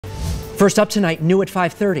First up tonight, new at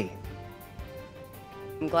 5:30.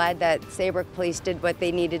 I'm glad that Saybrook Police did what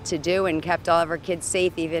they needed to do and kept all of our kids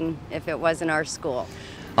safe, even if it wasn't our school.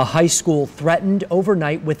 A high school threatened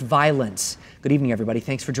overnight with violence. Good evening, everybody.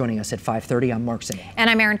 Thanks for joining us at 5:30. I'm Mark Zane. And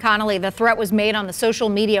I'm Erin Connolly. The threat was made on the social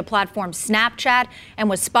media platform Snapchat and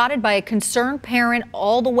was spotted by a concerned parent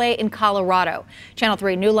all the way in Colorado. Channel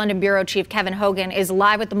 3 New London Bureau Chief Kevin Hogan is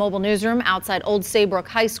live at the mobile newsroom outside Old Saybrook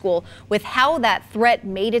High School with how that threat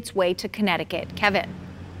made its way to Connecticut. Kevin.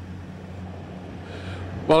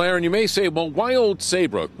 Well, Aaron, you may say, well, why Old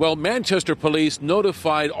Saybrook? Well, Manchester police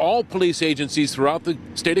notified all police agencies throughout the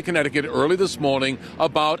state of Connecticut early this morning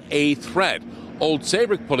about a threat. Old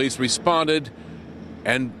Saybrook police responded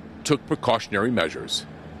and took precautionary measures.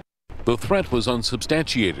 The threat was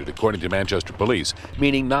unsubstantiated, according to Manchester police,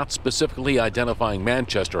 meaning not specifically identifying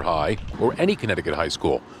Manchester High or any Connecticut high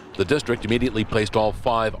school. The district immediately placed all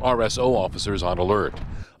 5 RSO officers on alert.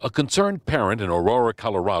 A concerned parent in Aurora,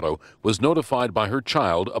 Colorado, was notified by her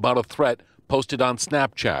child about a threat posted on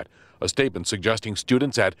Snapchat, a statement suggesting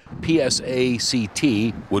students at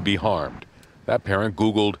PSACT would be harmed. That parent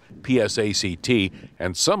Googled PSACT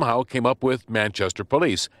and somehow came up with Manchester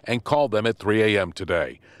police and called them at 3 a.m.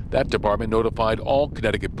 today. That department notified all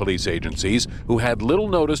Connecticut police agencies, who had little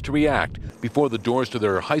notice to react before the doors to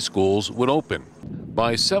their high schools would open.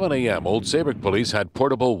 By 7 a.m., Old Saybrook police had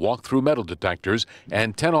portable walk-through metal detectors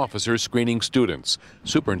and 10 officers screening students.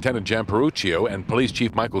 Superintendent Giamperuccio and Police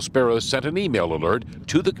Chief Michael Sparrow sent an email alert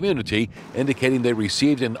to the community indicating they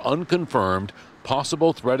received an unconfirmed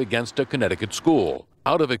possible threat against a Connecticut school.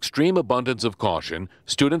 Out of extreme abundance of caution,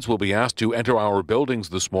 students will be asked to enter our buildings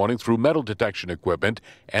this morning through metal detection equipment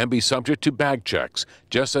and be subject to bag checks,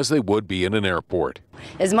 just as they would be in an airport.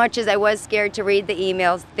 As much as I was scared to read the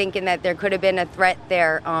emails, thinking that there could have been a threat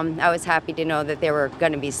there, I was happy to know that they were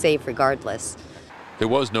going to be safe regardless. There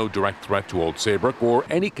was no direct threat to Old Saybrook or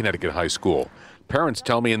any Connecticut high school. Parents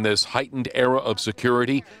tell me in this heightened era of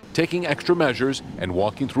security, taking extra measures and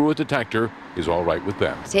walking through a detector is all right with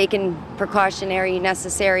them. Taking precautionary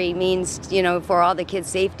necessary means, for all the kids'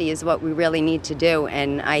 safety is what we really need to do,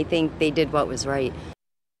 and I think they did what was right.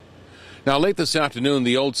 Now, late this afternoon,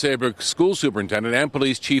 the Old Saybrook school superintendent and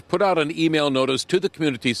police chief put out an email notice to the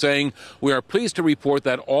community saying, "We are pleased to report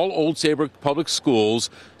that all Old Saybrook public schools,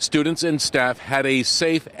 students and staff had a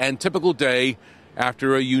safe and typical day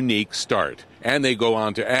after a unique start." And they go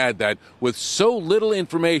on to add that with so little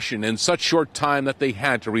information in such short time that they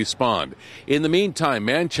had to respond. In the meantime,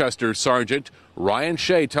 Manchester Sergeant Ryan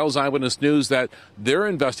Shea tells Eyewitness News that their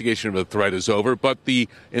investigation of the threat is over, but the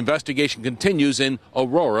investigation continues in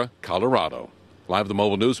Aurora, Colorado. Live at the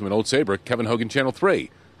mobile newsroom in Old Saybrook, Kevin Hogan, Channel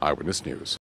 3, Eyewitness News.